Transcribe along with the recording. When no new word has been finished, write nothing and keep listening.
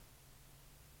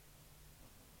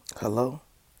Hello,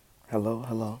 hello,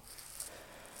 hello.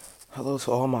 Hello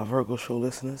to all my Virgo show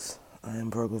listeners. I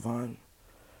am Virgo Vaughn,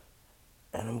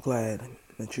 and I'm glad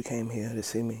that you came here to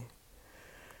see me.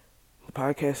 The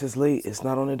podcast is late. It's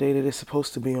not on the day that it's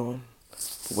supposed to be on.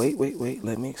 Wait.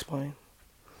 Let me explain.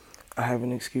 I have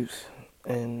an excuse,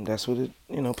 and that's what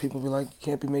people be like, you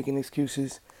can't be making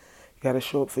excuses. You got to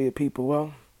show up for your people.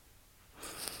 Well,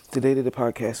 the day that the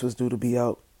podcast was due to be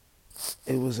out,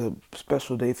 it was a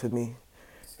special day for me.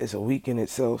 It's a week in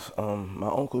itself. My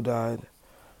uncle died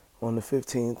on the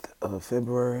 15th of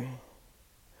February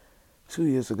 2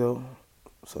 years ago.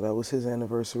 So that was his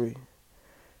anniversary.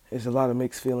 There's a lot of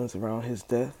mixed feelings around his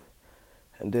death.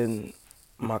 And then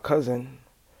my cousin,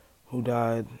 who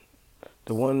died,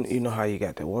 the one, you know how you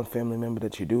got that one family member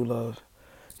that you do love.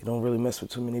 You don't really mess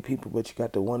with too many people, but you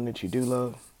got the one that you do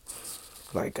love.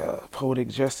 Like Poetic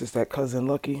Justice, that cousin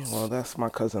Lucky. Well, that's my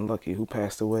cousin Lucky, who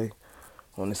passed away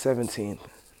on the 17th.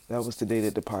 That was the day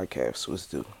that the podcast was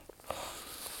due.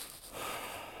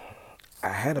 I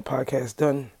had a podcast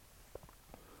done.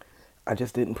 I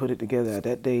just didn't put it together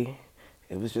that day.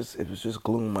 It was just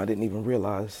gloom. I didn't even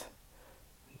realize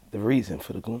the reason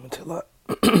for the gloom until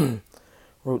I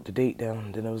wrote the date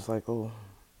down. Then I was like, oh,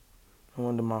 no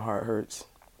wonder my heart hurts.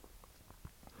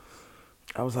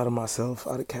 I was out of myself,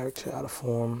 out of character, out of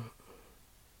form.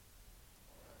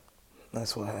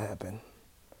 That's what happened.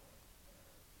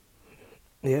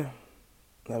 Yeah,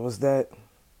 that was that.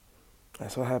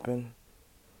 That's what happened.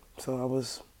 So I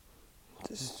was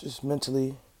just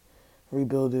mentally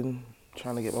rebuilding,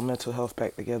 trying to get my mental health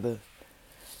back together.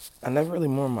 I never really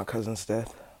mourned my cousin's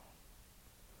death.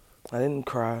 I didn't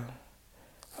cry.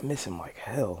 I miss him like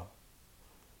hell.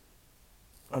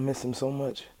 I miss him so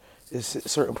much. There's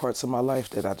certain parts of my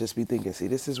life that I just be thinking, see,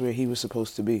 this is where he was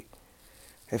supposed to be.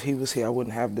 If he was here, I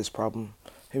wouldn't have this problem.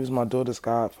 He was my daughter's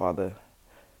godfather.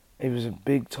 He was a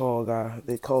big, tall guy.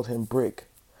 They called him Brick.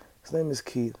 His name is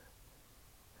Keith.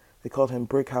 They called him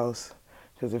Brick House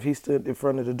because if he stood in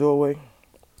front of the doorway,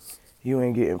 you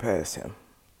ain't getting past him.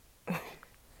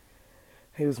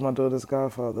 He was my daughter's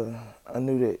godfather. I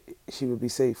knew that she would be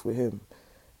safe with him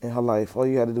in her life. All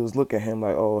you had to do was look at him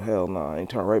like, oh, hell nah, and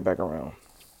turn right back around.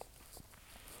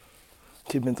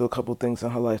 She'd been through a couple things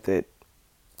in her life that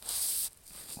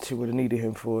she would have needed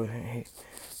him for.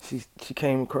 She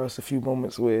came across a few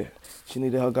moments where she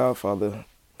needed her godfather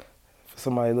for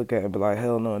somebody to look at her and be like,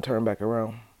 hell no, and turn back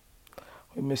around.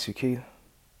 We miss you, Keith.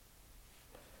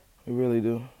 We really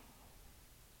do.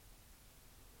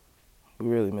 We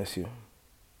really miss you.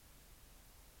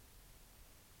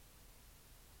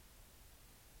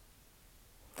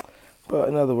 But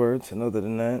in other words, and other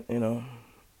than that,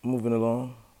 moving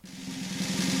along.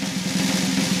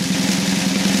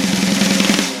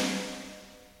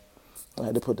 I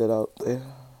had to put that out there. It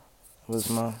was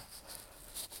my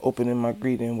opening, my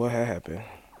greeting, what had happened.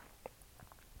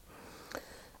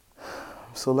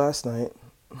 So last night,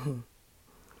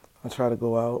 I tried to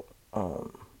go out.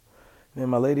 Me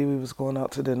and my lady, we was going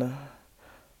out to dinner.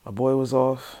 My boy was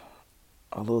off,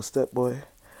 our little step boy.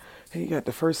 He got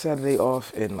the first Saturday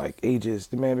off in like ages.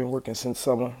 The man been working since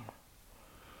summer.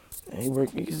 And he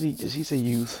worked, he's a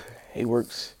youth. He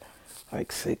works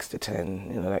like 6 to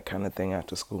 10, that kind of thing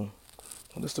after school.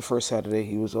 Well, this is the first Saturday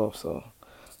he was off, so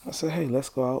I said, hey, let's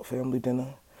go out, family dinner.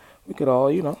 We could all,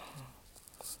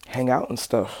 hang out and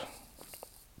stuff.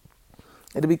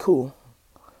 It'd be cool.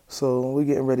 So we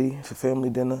getting ready for family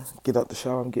dinner, get out the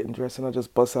shower, I'm getting dressed, and I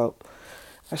just bust out.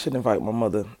 I should invite my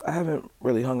mother. I haven't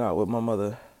really hung out with my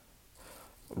mother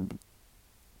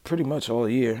pretty much all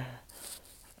year.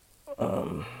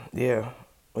 Yeah,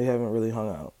 we haven't really hung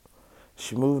out.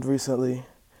 She moved recently,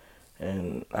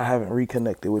 and I haven't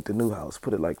reconnected with the new house,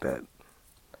 put it like that.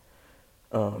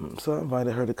 So I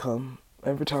invited her to come.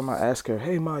 Every time I ask her,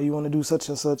 hey, Ma, you want to do such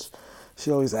and such? She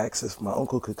always asks if my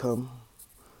uncle could come.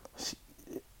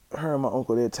 Her and my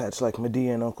uncle, they're attached like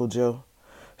Medea and Uncle Joe.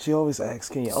 She always asks,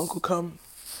 can your uncle come?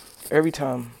 Every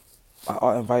time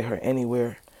I invite her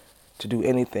anywhere to do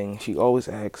anything, she always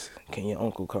asks, can your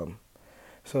uncle come?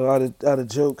 So out of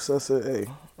jokes, I said, hey,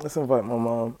 let's invite my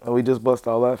mom. And we just bust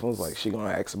out laughing. I was like, she going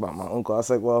to ask about my uncle. I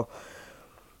said, well,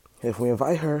 if we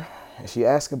invite her and she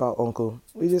asks about uncle,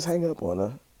 we just hang up on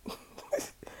her.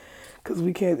 Because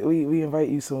we invite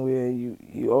you somewhere,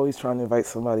 you always trying to invite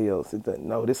somebody else.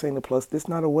 No, this ain't a plus. This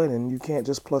not a wedding. You can't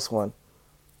just plus one.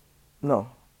 No.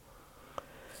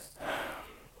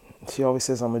 She always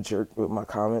says I'm a jerk with my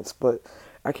comments, but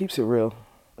I keeps it real.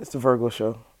 It's the Virgo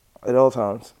show at all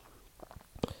times.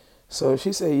 So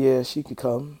she said, yeah, she could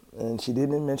come, and she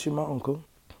didn't mention my uncle.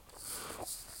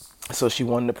 So she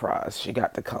won the prize. She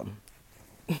got to come.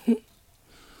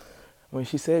 When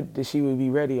she said that she would be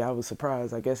ready, I was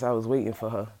surprised. I guess I was waiting for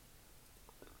her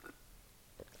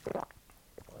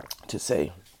to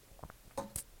say,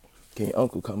 can your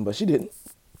uncle come? But she didn't.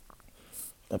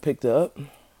 I picked her up.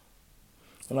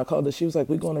 When I called her, she was like,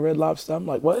 we going to Red Lobster? I'm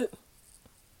like, what?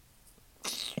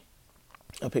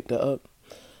 I picked her up.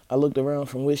 I looked around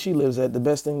from where she lives at. The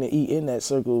best thing to eat in that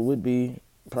circle would be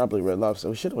probably Red Lobster.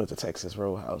 We should have went to Texas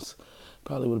Roadhouse.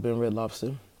 Probably would have been Red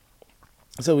Lobster.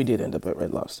 So we did end up at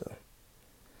Red Lobster.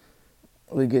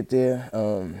 We get there.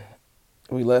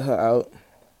 We let her out.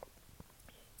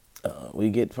 We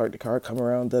get parked the car, come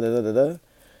around, da-da-da-da-da.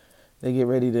 They get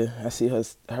ready to, I see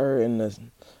her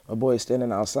and a boy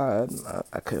standing outside.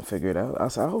 I couldn't figure it out. I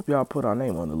said, I hope y'all put our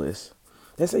name on the list.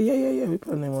 They said, yeah, we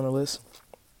put our name on the list.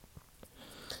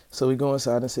 So we go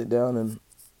inside and sit down, and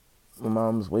my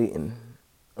mom's waiting.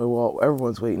 Well,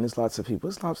 everyone's waiting. There's lots of people.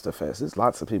 It's Lobster Fest. There's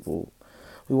lots of people.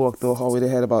 We walked through a hallway. They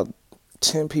had about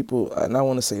 10 people, and I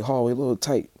want to say hallway, a little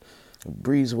tight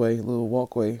breezeway, a little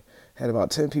walkway. Had about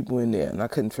 10 people in there, and I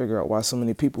couldn't figure out why so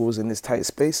many people was in this tight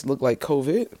space. It looked like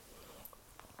COVID.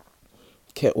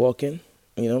 Kept walking.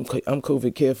 You know, I'm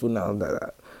COVID careful now.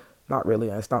 Not really.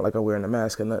 It's not like I'm wearing a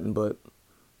mask or nothing, but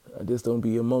I just don't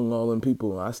be among all them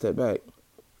people. I step back.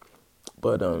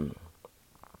 But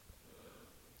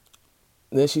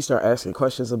then she started asking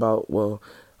questions about, well,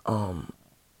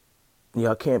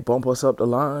 y'all can't bump us up the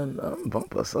line.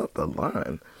 Bump us up the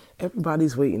line.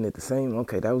 Everybody's waiting at the same.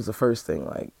 Okay, that was the first thing.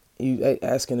 Like, you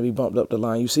asking to be bumped up the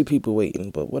line. You see people waiting,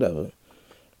 but whatever.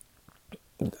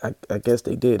 I guess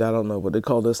they did. I don't know, but they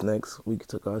called us next. We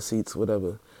took our seats,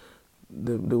 whatever.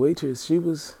 The waitress, she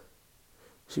was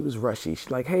rushy.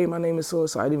 She's like, hey, my name is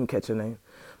so-and-so. I didn't even catch her name.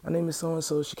 My name is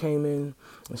so-and-so. She came in,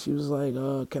 and she was like,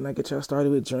 can I get y'all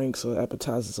started with drinks or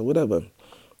appetizers or whatever?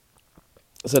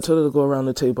 So I told her to go around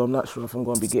the table. I'm not sure if I'm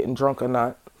going to be getting drunk or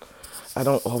not. I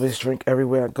don't always drink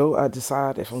everywhere I go. I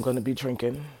decide if I'm going to be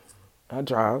drinking. I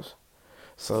drive.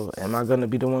 So am I going to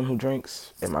be the one who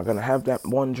drinks? Am I going to have that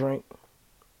one drink?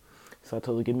 So I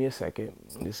told her, give me a second.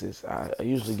 I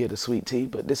usually get a sweet tea,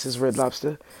 but this is Red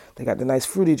Lobster. They got the nice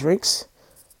fruity drinks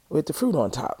with the fruit on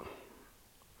top.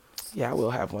 Yeah, I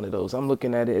will have one of those. I'm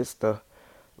looking at it. It's the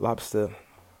Lobster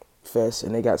Fest,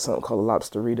 and they got something called a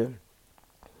Lobsterita,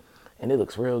 and it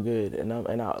looks real good. And I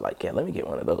was like, yeah, let me get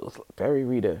one of those. Berry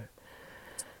Rita.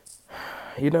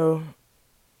 You know,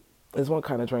 there's one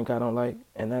kind of drink I don't like,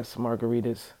 and that's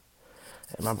margaritas.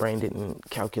 And my brain didn't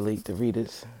calculate the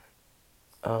Ritas.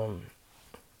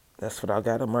 That's what I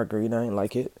got, a margarita. I ain't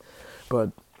like it. But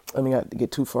I mean, I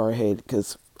get too far ahead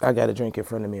because I got a drink in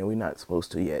front of me and we're not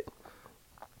supposed to yet.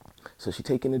 So she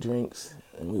taking the drinks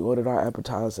and we ordered our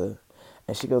appetizer.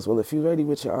 And she goes, well, if you're ready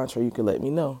with your entree, you can let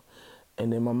me know.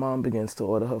 And then my mom begins to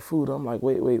order her food. I'm like,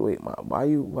 wait, Mom, why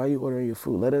you ordering your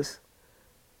food? Let us,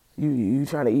 you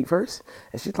trying to eat first?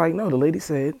 And she's like, no, the lady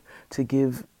said to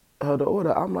give her the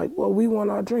order. I'm like, well, we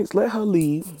want our drinks. Let her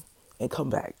leave and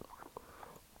come back.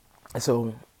 And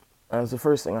so that was the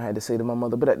first thing I had to say to my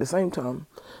mother. But at the same time,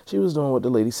 she was doing what the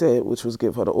lady said, which was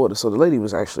give her the order. So the lady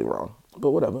was actually wrong.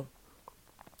 But whatever.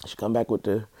 She come back with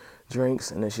the drinks,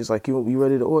 and then she's like, you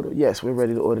ready to order? Yes, we're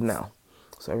ready to order now.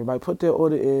 So everybody put their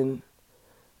order in.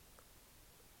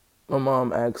 My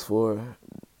mom asked for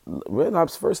Red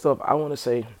Lobster. First off, I want to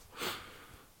say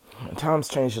times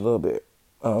changed a little bit.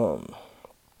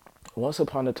 Once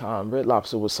upon a time, Red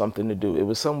Lobster was something to do. It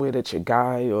was somewhere that your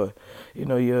guy or,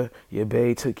 your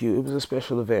bae took you. It was a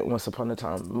special event once upon a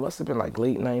time. It must have been like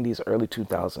late 90s, early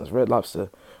 2000s. Red Lobster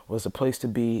was the place to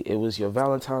be. It was your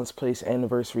Valentine's place,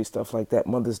 anniversary, stuff like that.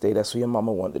 Mother's Day, that's where your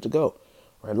mama wanted to go.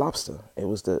 Red Lobster. It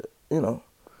was the,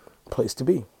 place to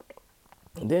be.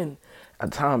 And then a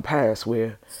time passed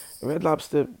where Red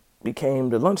Lobster became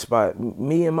the lunch spot.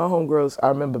 Me and my homegirls, I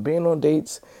remember being on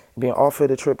dates, being offered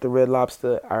a trip to Red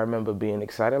Lobster. I remember being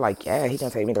excited, like, yeah, he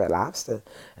gonna take me to Red Lobster.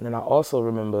 And then I also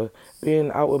remember being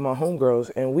out with my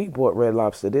homegirls, and we bought Red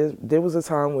Lobster. There was a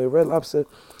time where Red Lobster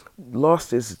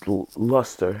lost its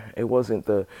luster. It wasn't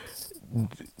the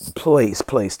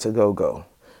place to go.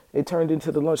 It turned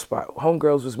into the lunch spot.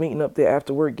 Homegirls was meeting up there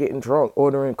after work, getting drunk,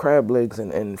 ordering crab legs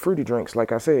and fruity drinks,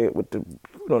 like I said, with the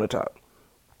fruit on the top.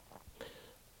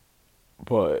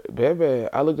 But, baby,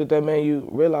 I looked at that menu,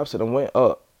 Red Lobster and went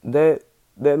up. That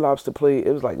lobster plate,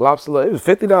 it was like lobster, it was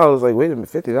 $50. Like, wait a minute,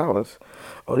 $50?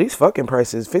 Oh, these fucking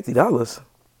prices, $50.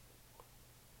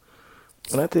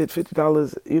 And I did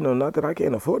 $50, not that I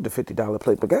can't afford the $50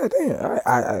 plate, but goddamn,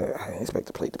 I didn't expect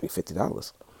the plate to be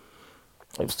 $50.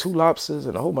 It was 2 lobsters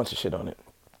and a whole bunch of shit on it.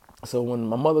 So when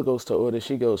my mother goes to order,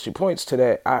 she points to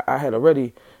that. I had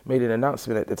already made an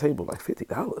announcement at the table, like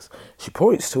 $50. She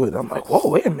points to it. I'm like, whoa,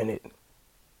 wait a minute.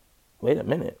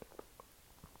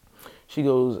 She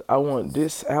goes, I want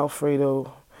this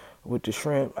Alfredo with the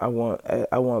shrimp. I want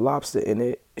lobster in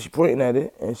it. She pointing at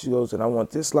it, and she goes, and I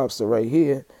want this lobster right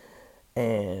here,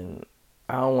 and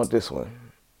I don't want this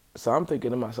one. So I'm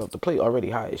thinking to myself, the plate already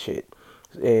high as shit.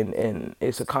 And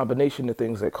it's a combination of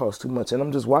things that cost too much. And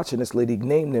I'm just watching this lady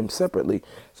name them separately.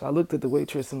 So I looked at the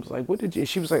waitress and was like, what did you?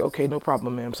 She was like, okay, no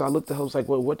problem, ma'am. So I looked at her, was like,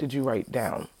 well, what did you write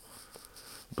down?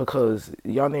 Because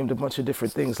y'all named a bunch of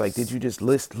different things. Like, did you just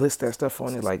list that stuff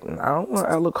on it? Like, I don't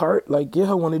want a la carte. Like, get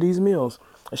her one of these meals.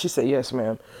 And she said, yes,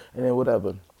 ma'am. And then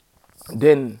whatever.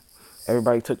 Then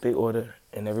everybody took their order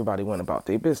and everybody went about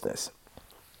their business,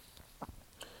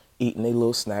 eating their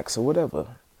little snacks or whatever.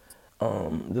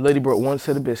 The lady brought one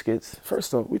set of biscuits.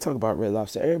 First off, we talk about Red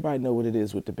Lobster. Everybody know what it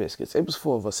is with the biscuits. It was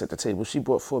 4 of us at the table. She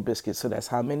brought 4 biscuits, so that's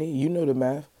how many? You know the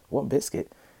math. 1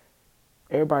 biscuit.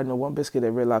 Everybody know 1 biscuit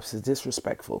at Red Lobster is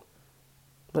disrespectful.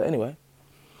 But anyway,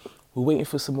 we're waiting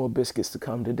for some more biscuits to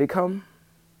come. Did they come?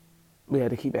 We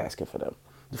had to keep asking for them.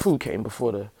 The food came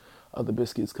before the other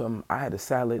biscuits come. I had a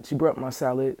salad. She brought my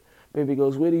salad. Baby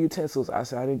goes, where are the utensils? I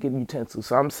said, I didn't get utensils.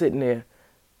 So I'm sitting there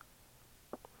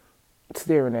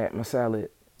staring at my salad.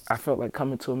 I felt like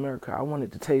coming to America. I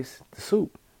wanted to taste the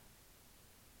soup,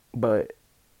 but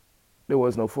there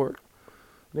was no fork.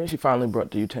 Then she finally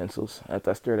brought the utensils.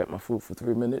 After I stared at my food for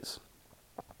 3 minutes,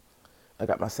 I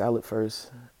got my salad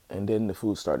first, and then the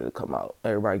food started to come out.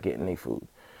 Everybody getting their food.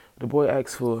 The boy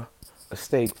asked for a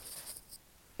steak.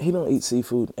 He don't eat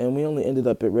seafood, and we only ended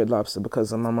up at Red Lobster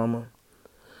because of my mama.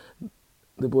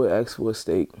 The boy asked for a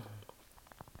steak.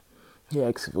 He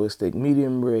asked for a steak,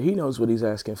 medium rare. He knows what he's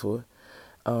asking for.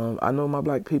 I know my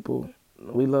black people,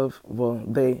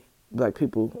 black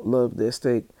people love their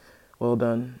steak well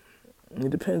done. It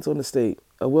depends on the steak.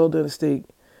 A well done steak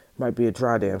might be a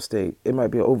dry damn steak. It might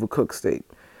be an overcooked steak.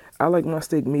 I like my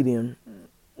steak medium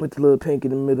with the little pink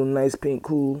in the middle, nice pink,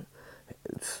 cool.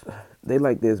 They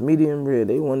like this medium rare.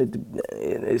 They want it to,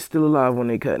 it's still alive when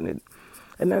they cutting it.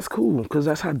 And that's cool because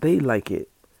that's how they like it.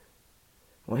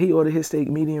 When he ordered his steak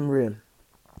medium rare,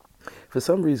 for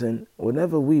some reason,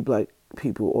 whenever we black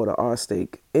people order our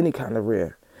steak, any kind of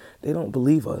rare, they don't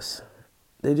believe us.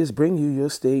 They just bring you your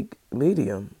steak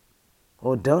medium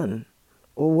or done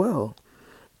or well.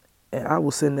 And I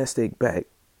will send that steak back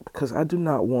because I do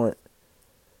not want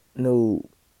no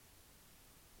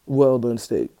well done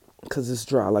steak because it's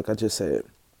dry, like I just said.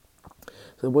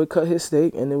 So the boy cut his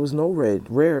steak and there was no red.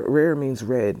 Rare means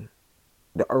red.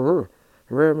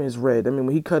 Rare means red. I mean,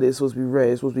 when he cut it, it's supposed to be red.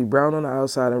 It's supposed to be brown on the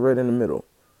outside and red in the middle.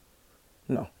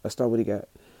 No, that's not what he got.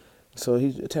 So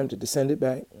he attempted to send it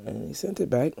back, and he sent it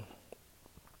back.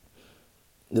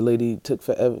 The lady took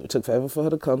forever for her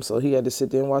to come, so he had to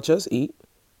sit there and watch us eat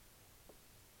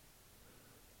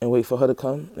and wait for her to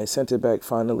come. They sent it back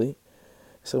finally.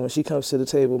 So when she comes to the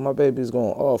table, my baby's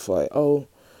going off like, oh,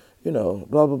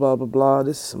 blah, blah, blah, blah, blah.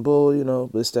 This is some bull,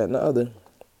 this, that, and the other.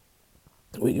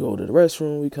 We go to the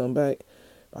restroom, we come back.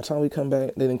 By the time we come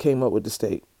back, they done came up with the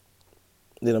steak.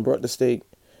 They done brought the steak.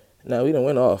 Now, we done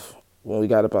went off when we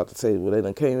got up out the table. They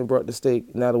done came and brought the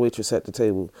steak. Now the waitress at the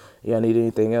table. Y'all need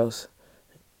anything else?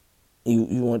 You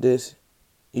want this?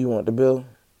 You want the bill?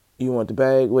 You want the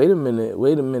bag? Wait a minute.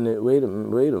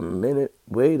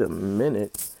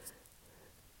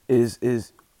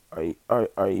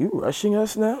 Are you rushing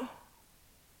us now?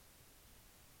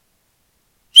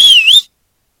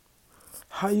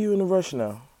 How you in a rush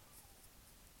now?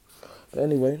 But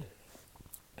anyway,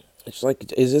 it's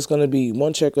like, is this going to be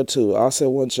 1 check or 2? I'll say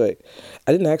 1 check.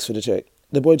 I didn't ask for the check.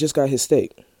 The boy just got his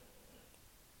steak.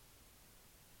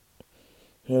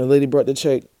 When the lady brought the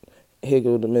check, here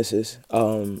go the missus.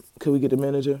 Could we get the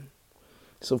manager?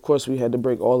 So, of course, we had to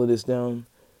break all of this down.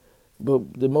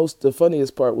 But the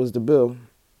funniest part was the bill.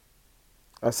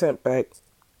 I sent back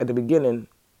at the beginning,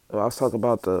 I was talking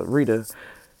about the Rita.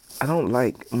 I don't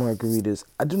like margaritas.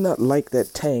 I do not like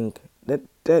that tang.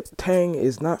 That tang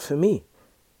is not for me.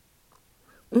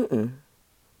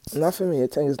 Not for me.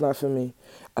 That tang is not for me.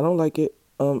 I don't like it.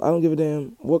 I don't give a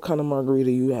damn what kind of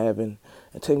margarita you having.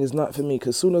 That tang is not for me.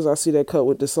 Because as soon as I see that cup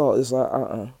with the salt, it's like,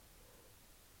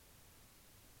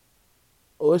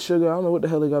 Or sugar, I don't know what the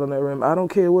hell they got on that rim. I don't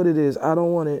care what it is. I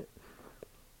don't want it.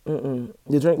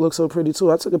 The drink looks so pretty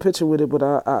too. I took a picture with it, but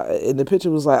and the picture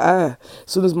was like, as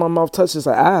soon as my mouth touched it, it's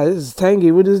like, this is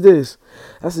tangy. What is this?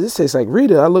 I said, this tastes like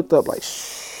Rita. I looked up like,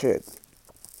 shit.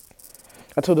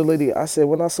 I told the lady, I said,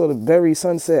 when I saw the berry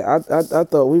sunset, I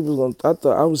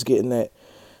thought I was getting that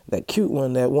cute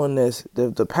one, that one that's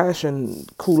the passion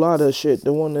colada shit,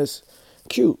 the one that's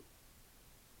cute.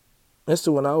 That's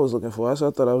the one I was looking for. That's what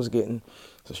I thought I was getting.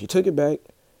 So she took it back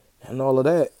and all of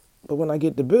that. But when I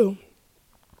get the bill,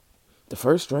 the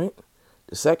first drink,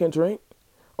 The second drink,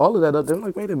 all of that up there. I'm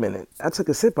like, wait a minute. I took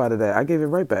a sip out of that. I gave it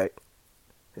right back.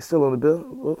 It's still on the bill.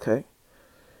 Okay.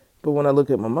 But when I look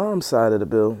at my mom's side of the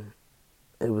bill,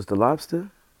 it was the lobster,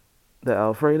 the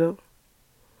Alfredo,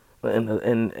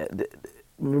 and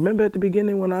remember at the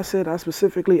beginning when I said I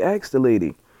specifically asked the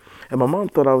lady, and my mom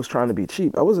thought I was trying to be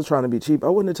cheap. I wasn't trying to be cheap. I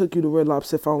wouldn't have took you to Red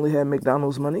Lobster if I only had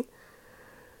McDonald's money.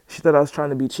 She thought I was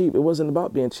trying to be cheap. It wasn't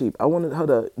about being cheap. I wanted her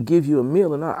to give you a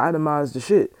meal and not itemize the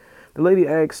shit. The lady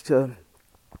asked her,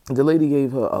 the lady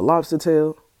gave her a lobster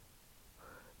tail,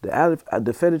 the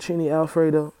fettuccine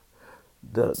Alfredo,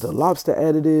 the lobster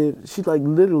additive. She like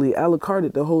literally a la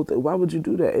carte the whole thing. Why would you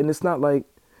do that? And it's not like,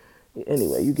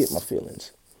 anyway, you get my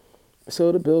feelings.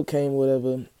 So the bill came,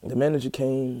 whatever. The manager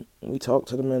came. We talked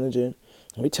to the manager.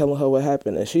 We telling her what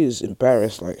happened, and she is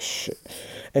embarrassed like shit.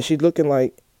 And she's looking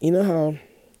like, you know how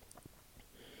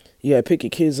you gotta pick your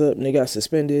kids up and they got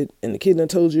suspended, and the kid done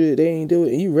told you they ain't do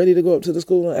it, and you ready to go up to the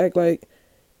school and act like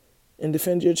and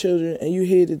defend your children, and you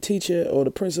hear the teacher or the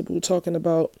principal talking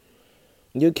about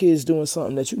your kids doing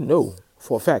something that you know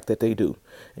for a fact that they do,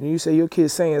 and you say your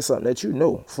kid's saying something that you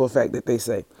know for a fact that they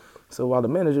say. So while the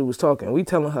manager was talking, we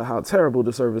telling her how terrible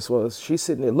the service was, she's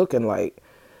sitting there looking like,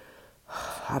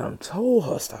 I done told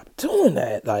her stop doing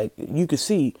that. Like you could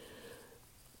see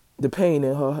the pain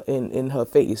in her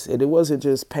face, and it wasn't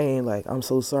just pain like I'm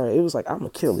so sorry. It was like I'm gonna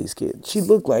kill these kids. She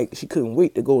looked like she couldn't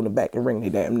wait to go in the back and wring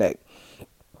their damn neck.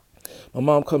 My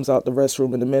mom comes out the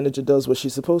restroom, and the manager does what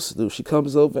she's supposed to do. She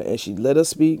comes over and she let us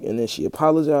speak, and then she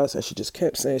apologized, and she just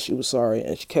kept saying she was sorry,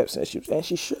 and she kept saying she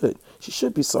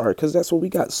should be sorry, because that's what we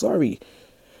got. Sorry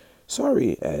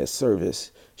as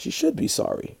service. She should be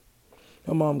sorry.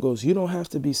 My mom goes, you don't have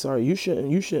to be sorry. You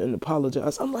shouldn't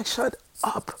apologize. I'm like, shut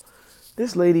up.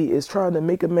 This lady is trying to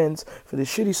make amends for the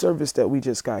shitty service that we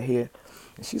just got here.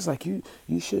 And she's like, you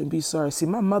shouldn't be sorry. See,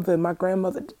 my mother and my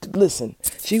grandmother, listen,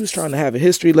 she was trying to have a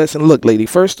history lesson. Look, lady,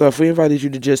 first off, we invited you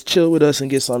to just chill with us and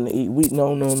get something to eat.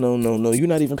 No. You're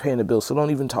not even paying the bill, so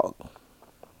don't even talk.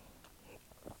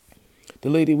 The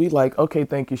lady, we like, okay,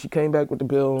 thank you. She came back with the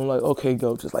bill, and I'm like, okay,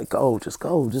 go. Just like, go, just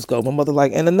go, just go. My mother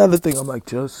like, and another thing, I'm like,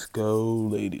 just go,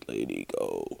 lady,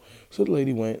 go. So the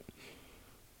lady went,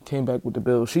 came back with the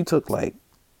bill. She took like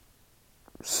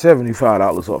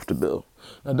 $75 off the bill.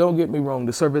 Now, don't get me wrong.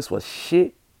 The service was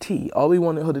shitty. All we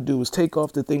wanted her to do was take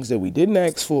off the things that we didn't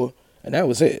ask for, and that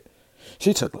was it.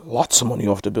 She took lots of money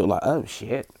off the bill. Like, oh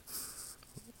shit,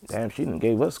 damn, she done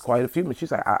gave us quite a few. But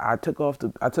she's like, I took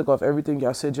off everything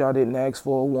y'all said y'all didn't ask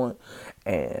for or want,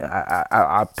 and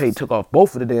I took off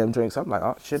both of the damn drinks. I'm like,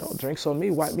 oh shit, all drinks on me,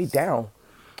 wipe me down.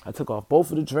 I took off both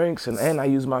of the drinks, and I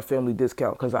used my family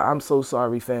discount because I'm so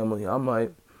sorry, family. I'm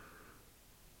like,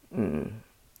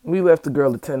 We left the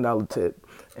girl a $10 tip,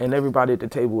 and everybody at the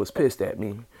table was pissed at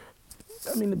me.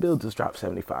 I mean, the bill just dropped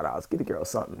 $75. Get the girl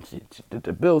something.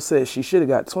 The bill says she should have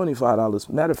got $25.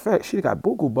 Matter of fact, she'd have got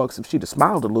buku bucks if she'd have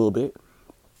smiled a little bit.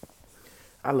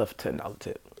 I left a $10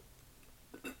 tip.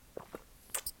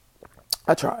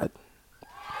 I tried.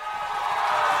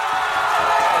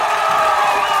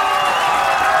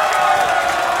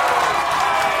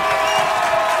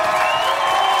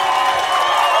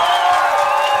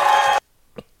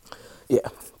 Yeah.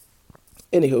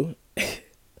 Anywho.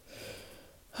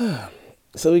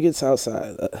 So he gets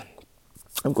outside.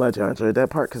 I'm glad y'all enjoyed that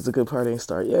part because the good part ain't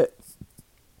start yet.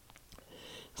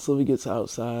 So he gets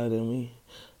outside and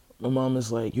my mom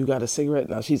is like, you got a cigarette?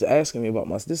 Now she's asking me about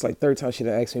this is like third time she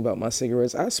done asked me about my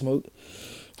cigarettes. I smoke.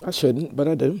 I shouldn't, but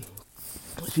I do.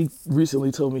 She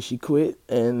recently told me she quit,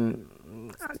 and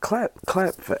I clap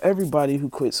for everybody who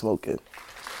quit smoking.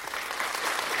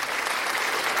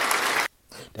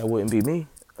 That wouldn't be me.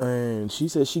 And she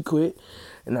said she quit,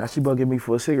 and now she bugging me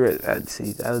for a cigarette. I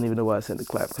don't even know why I sent the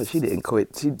clap, because she didn't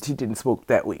quit. She didn't smoke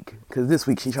that week, because this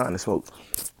week she trying to smoke.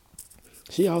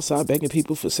 She outside begging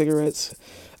people for cigarettes.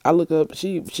 I look up,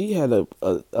 she had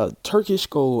a Turkish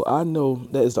Gold. I know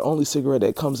that is the only cigarette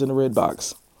that comes in a red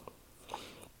box.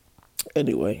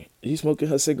 Anyway, she smoking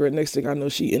her cigarette. Next thing I know,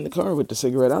 she in the car with the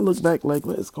cigarette. I look back like,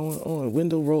 what is going on?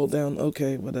 Window rolled down.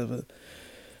 Okay, whatever.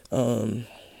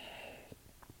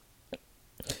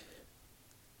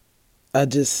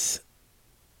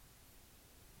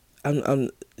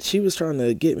 She was trying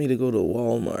to get me to go to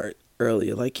Walmart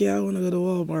earlier. Like, yeah, I want to go to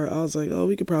Walmart. I was like, oh,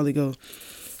 we could probably go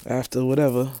after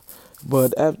whatever.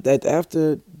 But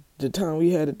after the time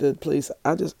we had at the place,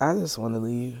 I just want to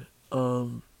leave.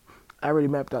 I already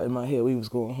mapped out in my head we was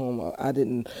going home. I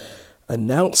didn't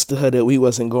announce to her that we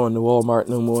wasn't going to Walmart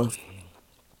no more.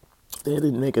 They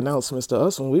didn't make announcements to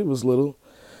us when we was little.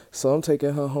 So I'm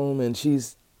taking her home, and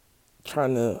she's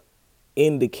trying to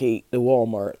indicate the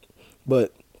Walmart.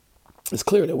 But It's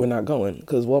clear that we're not going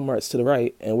because Walmart's to the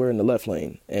right and we're in the left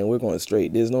lane and we're going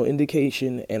straight. There's no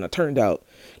indication, and I turned out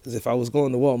because if I was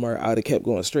going to Walmart, I'd have kept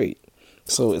going straight.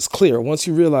 So it's clear once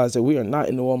you realize that we are not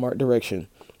in the Walmart direction.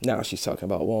 Now she's talking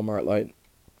about Walmart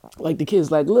like the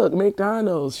kids like, look,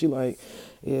 McDonald's. She like,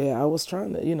 yeah, I was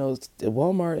trying to, at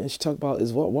Walmart, and she talked about,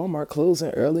 is what Walmart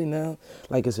closing early now?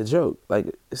 Like it's a joke.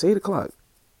 Like it's 8 o'clock.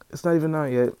 It's not even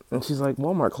 9 yet. And she's like,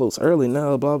 Walmart closed early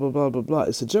now, blah, blah, blah, blah, blah.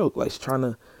 It's a joke. Like she's trying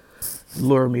to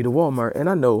lure me to Walmart. And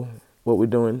I know what we're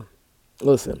doing.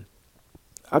 Listen,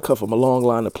 I come from a long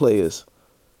line of players.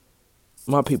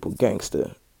 My people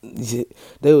gangster. They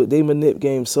manip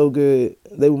games so good.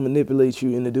 They will manipulate you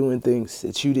into doing things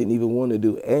that you didn't even want to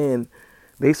do. And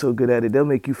they so good at it, they'll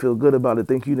make you feel good about it,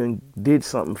 think you done did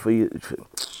something for you.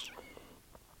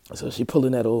 So she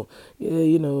pulling that old,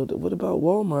 yeah, what about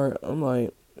Walmart? I'm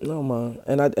like, no, ma.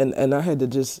 And I had to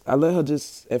just, I let her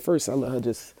just, at first I let her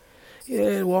just,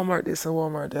 yeah, Walmart this and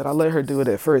Walmart that. I let her do it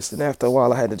at first. And after a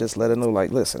while I had to just let her know,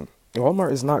 like, listen,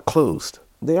 Walmart is not closed.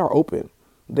 They are open.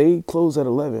 They close at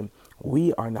 11.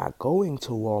 We are not going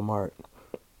to Walmart.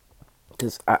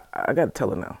 Because I got to tell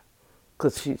her now.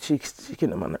 Because she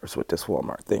getting on my nerves with this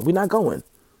Walmart thing. We're not going.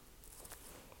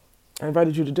 I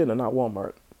invited you to dinner, not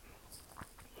Walmart.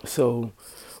 So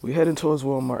we heading towards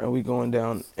Walmart and we going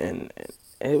down, and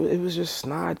it was just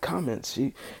snide comments.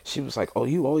 She was like, oh,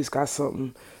 you always got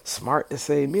something smart to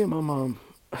say. Me and my mom,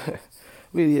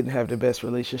 we didn't have the best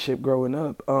relationship growing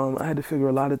up. I had to figure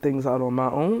a lot of things out on my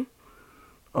own.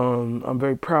 I'm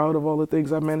very proud of all the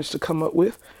things I managed to come up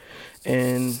with,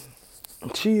 and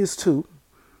she is too,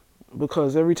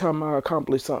 because every time I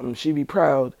accomplish something, she be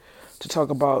proud to talk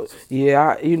about,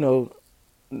 yeah,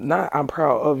 not I'm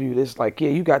proud of you. It's like,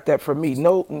 yeah, you got that from me.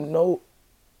 No,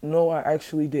 I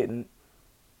actually didn't.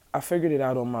 I figured it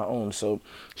out on my own. So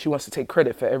she wants to take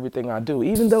credit for everything I do,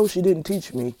 even though she didn't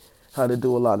teach me how to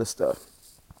do a lot of stuff.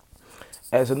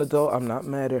 As an adult, I'm not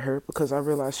mad at her because I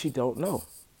realize she don't know.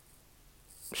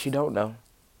 She don't know.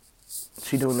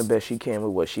 She doing the best she can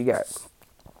with what she got.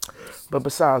 But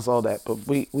besides all that, but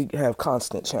we have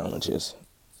constant challenges.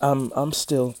 I'm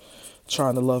still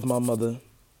trying to love my mother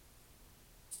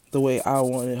the way I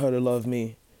wanted her to love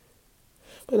me.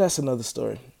 But that's another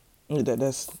story.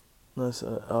 That's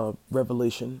a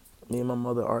revelation. Me and my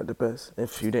mother aren't the best.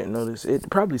 If you didn't notice, it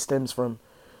probably stems from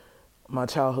my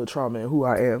childhood trauma and who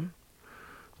I am.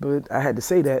 But I had to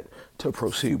say that to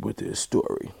proceed with this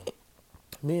story.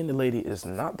 Me and the lady is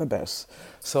not the best.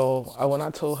 So when I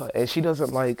told her, and she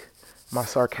doesn't like my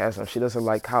sarcasm, she doesn't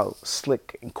like how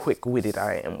slick and quick-witted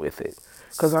I am with it.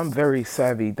 Because I'm very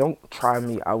savvy. Don't try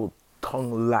me. I will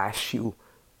tongue lash you.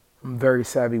 I'm very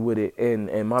savvy with it.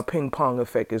 And my ping pong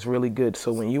effect is really good.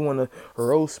 So when you want to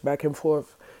roast back and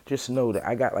forth, just know that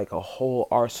I got like a whole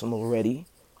arsenal ready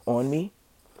on me.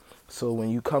 So when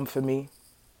you come for me,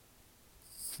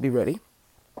 be ready.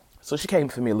 So she came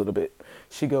for me a little bit.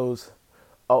 She goes,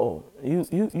 oh,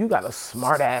 you got a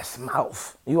smart ass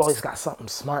mouth. You always got something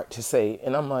smart to say.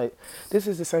 And I'm like, this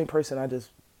is the same person I just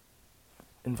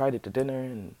invited to dinner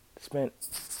and spent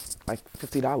like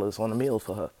 $50 on a meal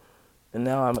for her. And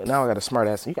now I got a smart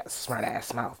ass. You got a smart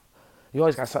ass mouth. You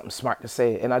always got something smart to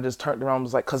say. And I just turned around and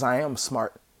was like, cause I am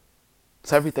smart.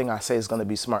 So everything I say is gonna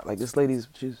be smart. Like this lady's,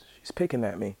 she's picking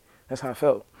at me. That's how I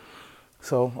felt.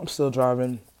 So I'm still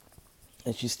driving,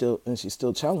 and she's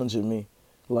still challenging me.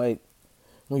 Like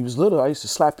when you was little, I used to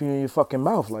slap you in your fucking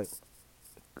mouth. Like,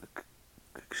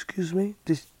 excuse me.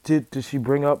 Did she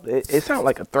bring up? It sounded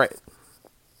like a threat.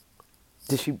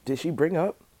 Did she bring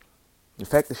up the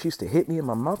fact that she used to hit me in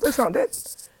my mouth? That sound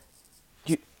that.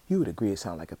 You would agree it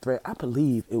sounded like a threat. I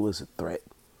believe it was a threat.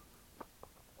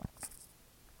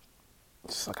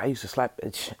 It's like I used to slap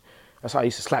it. That's how I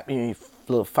used to slap you in your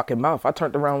little fucking mouth. I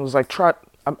turned around and was like, Trot,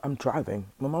 I'm driving.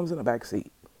 My mom's in the back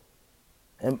seat.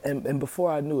 And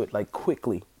before I knew it, like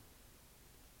quickly,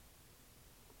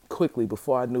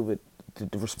 before I knew it,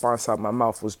 the response out of my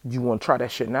mouth was, you want to try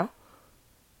that shit now?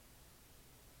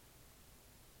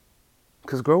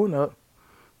 Because growing up,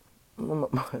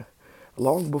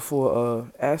 long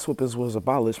before ass whoopings was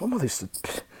abolished, my mother used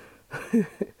to...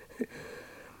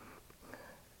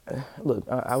 Look,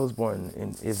 I was born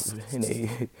in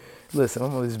a... Listen, my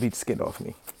mother used to beat the skin off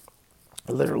me.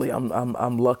 Literally,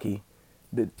 I'm lucky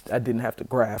that I didn't have to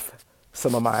graft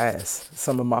some of my ass,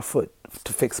 some of my foot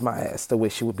to fix my ass the way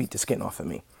she would beat the skin off of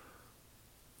me.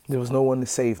 There was no one to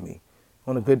save me.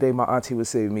 On a good day, my auntie would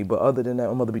save me, but other than that,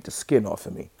 my mother beat the skin off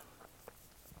of me.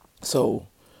 So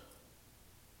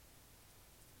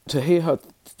to hear her,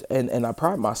 and I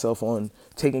pride myself on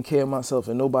taking care of myself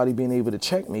and nobody being able to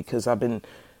check me because I've been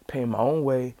paying my own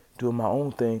way, doing my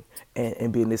own thing,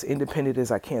 and being as independent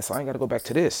as I can. So I ain't got to go back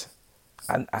to this.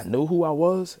 I know who I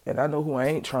was, and I know who I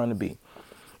ain't trying to be.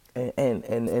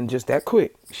 And just that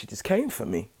quick, she just came for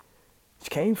me. She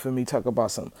came for me, talk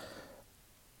about something.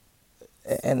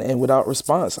 And without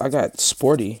response, I got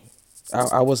sporty.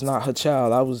 I was not her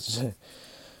child. I was,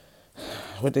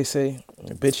 what they say,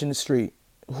 a bitch in the street.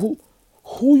 Who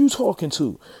you talking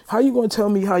to? How you gonna tell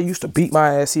me how you used to beat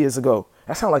my ass years ago?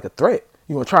 That sound like a threat.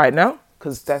 You gonna try it now?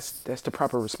 Cause that's the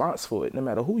proper response for it, no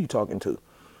matter who you talking to.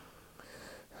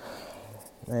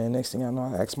 Man, next thing I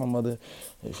know, I asked my mother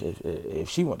if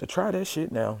she want to try that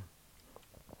shit now.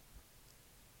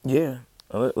 Yeah,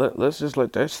 let's just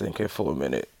let that sink in for a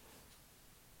minute.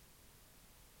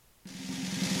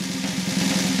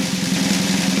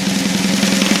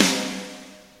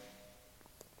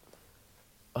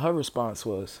 Her response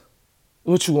was,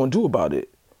 "What you gonna do about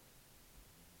it?"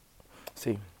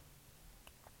 See,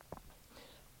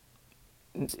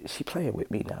 she playing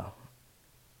with me now,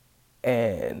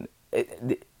 and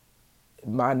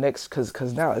my next,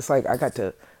 cause now it's like I got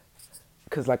to,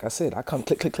 cause like I said, I come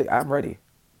click click click. I'm ready.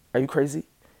 Are you crazy?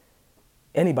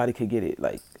 Anybody could get it.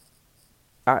 Like,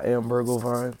 I am Virgo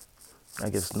Vine. I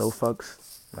guess no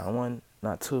fucks. Not one,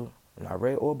 not two, not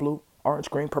red or blue, orange,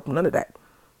 green, purple, none of that.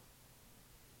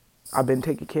 I've been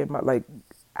taking care of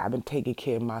I've been taking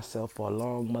care of myself for a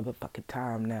long motherfucking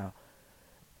time now.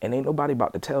 And ain't nobody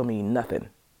about to tell me nothing.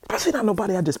 Especially not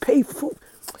nobody I just paid for food.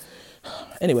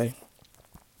 Anyway,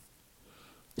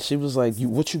 she was like,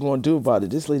 what you gonna do about it?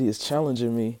 This lady is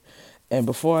challenging me. And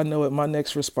before I know it, my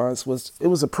next response was, it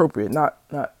was appropriate.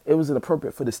 It was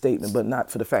inappropriate for the statement, but not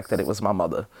for the fact that it was my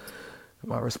mother.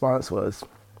 My response was,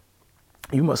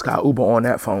 you must got Uber on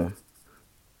that phone.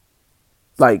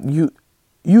 Like, you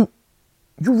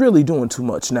really doing too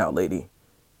much now, lady.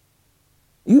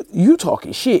 You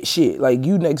talking shit. Like,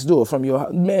 you next door from your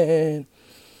house. Man,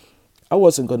 I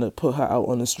wasn't going to put her out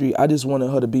on the street. I just wanted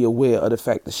her to be aware of the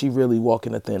fact that she really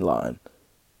walking a thin line.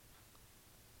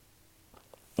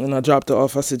 And I dropped her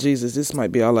off. I said, Jesus, this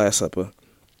might be our last supper.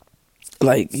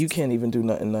 Like, you can't even do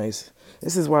nothing nice.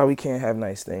 This is why we can't have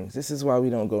nice things. This is why we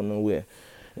don't go nowhere.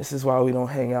 This is why we don't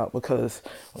hang out, because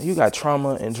when you got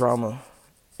trauma and drama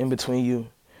in between you,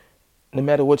 no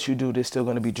matter what you do, there's still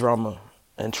going to be drama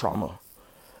and trauma.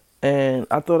 And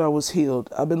I thought I was healed.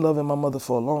 I've been loving my mother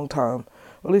for a long time,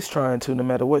 at least trying to, no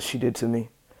matter what she did to me.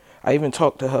 I even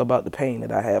talked to her about the pain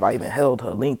that I have. I even held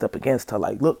her, leaned up against her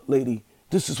like, look, lady,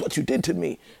 this is what you did to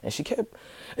me. And she kept,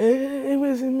 it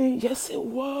wasn't me. Yes, it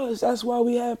was. That's why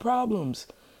we had problems.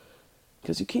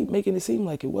 Because you keep making it seem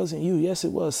like it wasn't you. Yes,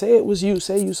 it was. Say it was you.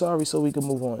 Say you sorry so we can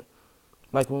move on.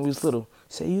 Like when we was little.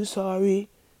 Say you sorry,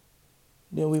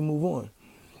 then we move on.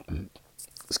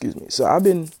 Excuse me. So I've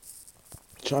been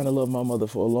trying to love my mother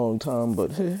for a long time,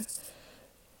 but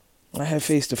I have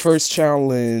faced the first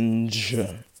challenge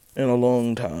in a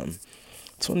long time.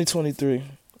 2023,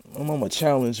 my mama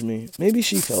challenged me. Maybe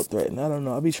she felt threatened. I don't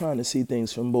know. I be trying to see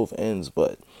things from both ends,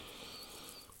 but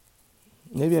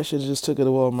maybe I should have just took her to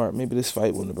Walmart. Maybe this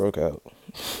fight wouldn't have broke out.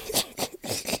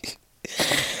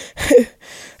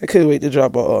 I couldn't wait to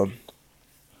drop her.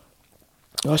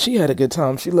 Oh, she had a good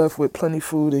time. She left with plenty of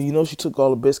food, and she took all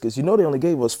the biscuits. They only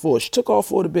gave us 4. She took all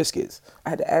 4 of the biscuits.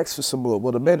 I had to ask for some more.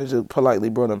 Well, the manager politely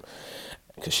brought them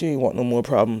because she ain't want no more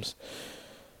problems.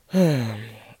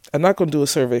 I'm not gonna do a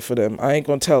survey for them. I ain't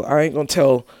gonna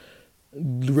tell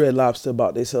Red Lobster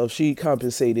about themselves. She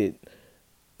compensated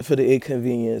for the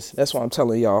inconvenience. That's why I'm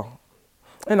telling y'all,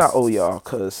 and I owe y'all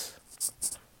because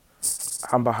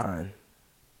I'm behind.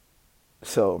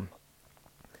 So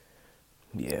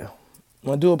yeah.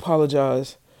 I do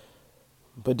apologize,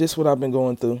 but this is what I've been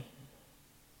going through.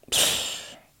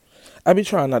 I be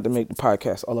trying not to make the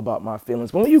podcast all about my feelings,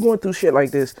 but when you're going through shit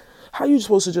like this, how you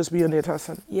supposed to just be in there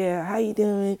talking, yeah, how you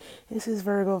doing? This is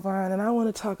Virgo Vine, and I want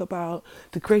to talk about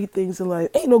the great things in life.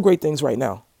 Ain't no great things right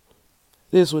now.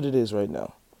 This is what it is right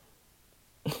now.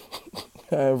 I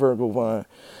am Virgo Vine,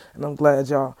 and I'm glad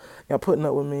y'all putting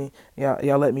up with me.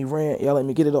 Y'all let me rant. Y'all let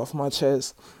me get it off my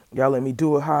chest. Y'all let me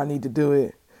do it how I need to do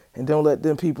it. And don't let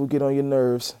them people get on your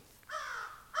nerves.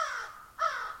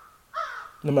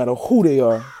 No matter who they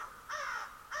are.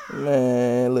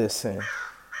 Man, listen.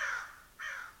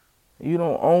 You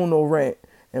don't own no rent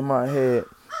in my head.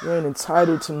 You ain't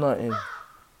entitled to nothing.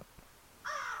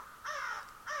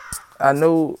 I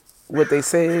know what they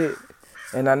said,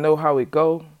 and I know how it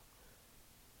go.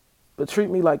 But treat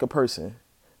me like a person.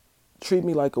 Treat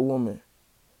me like a woman.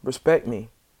 Respect me.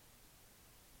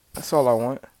 That's all I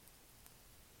want.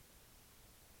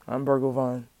 I'm Virgo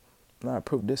Vine, and I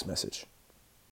approve this message.